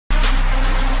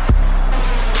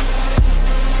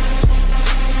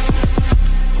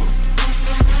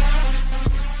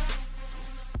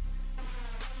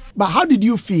But how did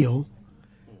you feel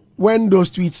when those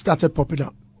tweets started popping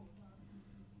up?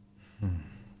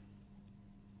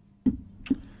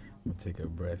 Take a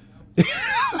breath.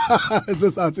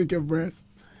 Just I'll take a breath.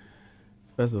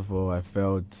 First of all, I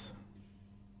felt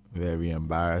very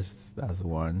embarrassed. That's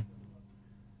one.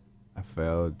 I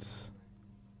felt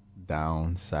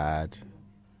down, sad,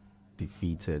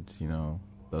 defeated. You know,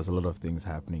 there was a lot of things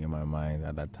happening in my mind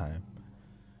at that time.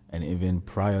 And even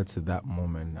prior to that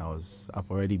moment, I've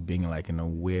already been like in a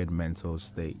weird mental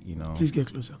state, you know. Please get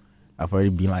closer. I've already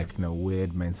been like in a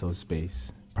weird mental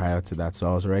space prior to that. So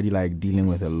I was already like dealing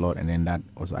with a lot. And then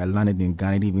I landed in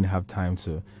Ghana. I didn't even have time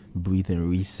to breathe and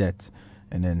reset.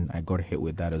 And then I got hit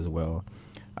with that as well.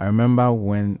 I remember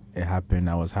when it happened,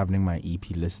 I was having my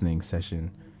EP listening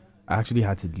session. I actually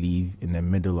had to leave in the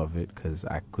middle of it because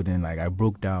I couldn't, I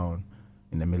broke down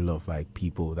in the middle of like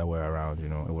people that were around, you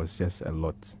know. It was just a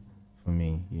lot for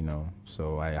me, you know.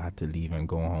 So I had to leave and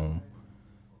go home.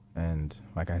 And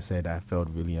like I said, I felt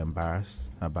really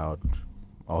embarrassed about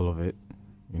all of it,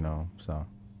 you know. So,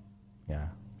 yeah.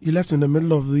 You left in the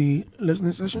middle of the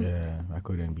listening session? Yeah, I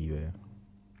couldn't be there.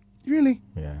 Really?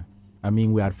 Yeah. I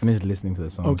mean, we had finished listening to the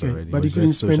songs okay, already. But you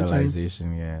couldn't spend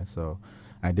socialization, yeah. So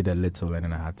I did a little and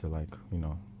then I had to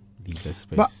leave the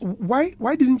space. But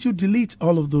why didn't you delete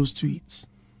all of those tweets?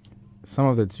 Some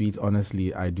of the tweets,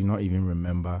 honestly, I do not even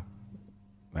remember.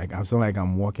 Like, I'm so like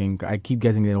I'm walking. I keep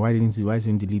getting there. Why didn't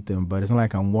you delete them? But it's not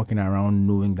like I'm walking around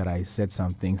knowing that I said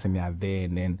some things and they are there,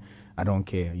 and then I don't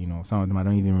care. You know, some of them I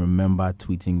don't even remember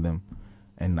tweeting them.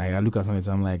 And I look at some of it,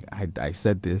 I'm like, I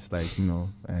said this, like, you know,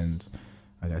 and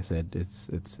like I said,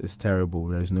 it's terrible.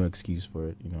 There's no excuse for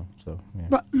it, you know. So yeah.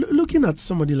 But looking at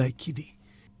somebody like Kiddy,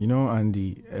 you know,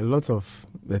 Andy, a lot of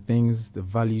the things, the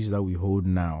values that we hold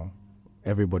now,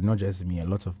 everybody, not just me, a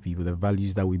lot of people, the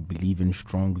values that we believe in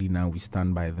strongly now, we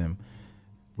stand by them.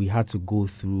 We had to go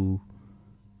through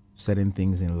certain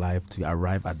things in life to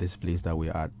arrive at this place that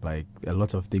we're at. Like, a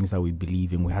lot of things that we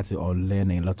believe in, we had to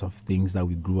unlearn a lot of things that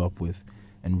we grew up with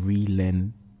and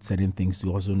relearn certain things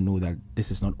to also know that this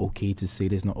is not okay to say,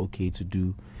 this is not okay to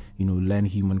do. You know, learn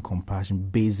human compassion,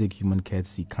 basic human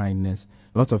courtesy, kindness.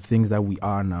 Lots of things that we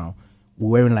are now, we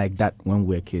weren't like that when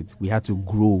we were kids. We had to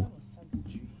grow.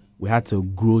 We had to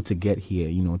grow to get here,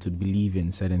 you know, to believe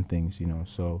in certain things, you know.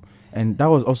 So, and that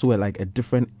was also like a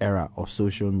different era of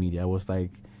social media. It was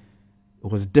like, it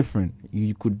was different.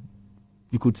 You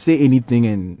could say anything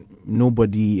and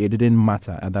it didn't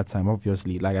matter at that time.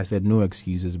 Obviously, like I said, no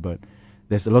excuses, but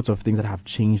there's a lot of things that have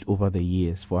changed over the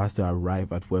years for us to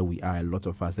arrive at where we are. A lot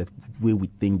of us, that way we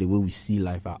think, the way we see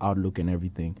life, our outlook and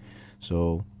everything.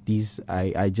 So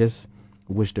I just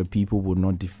wish the people would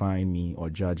not define me or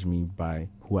judge me by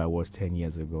who I was 10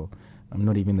 years ago. I'm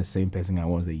not even the same person I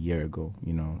was a year ago,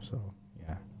 you know, so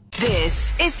yeah.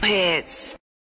 This is Hits.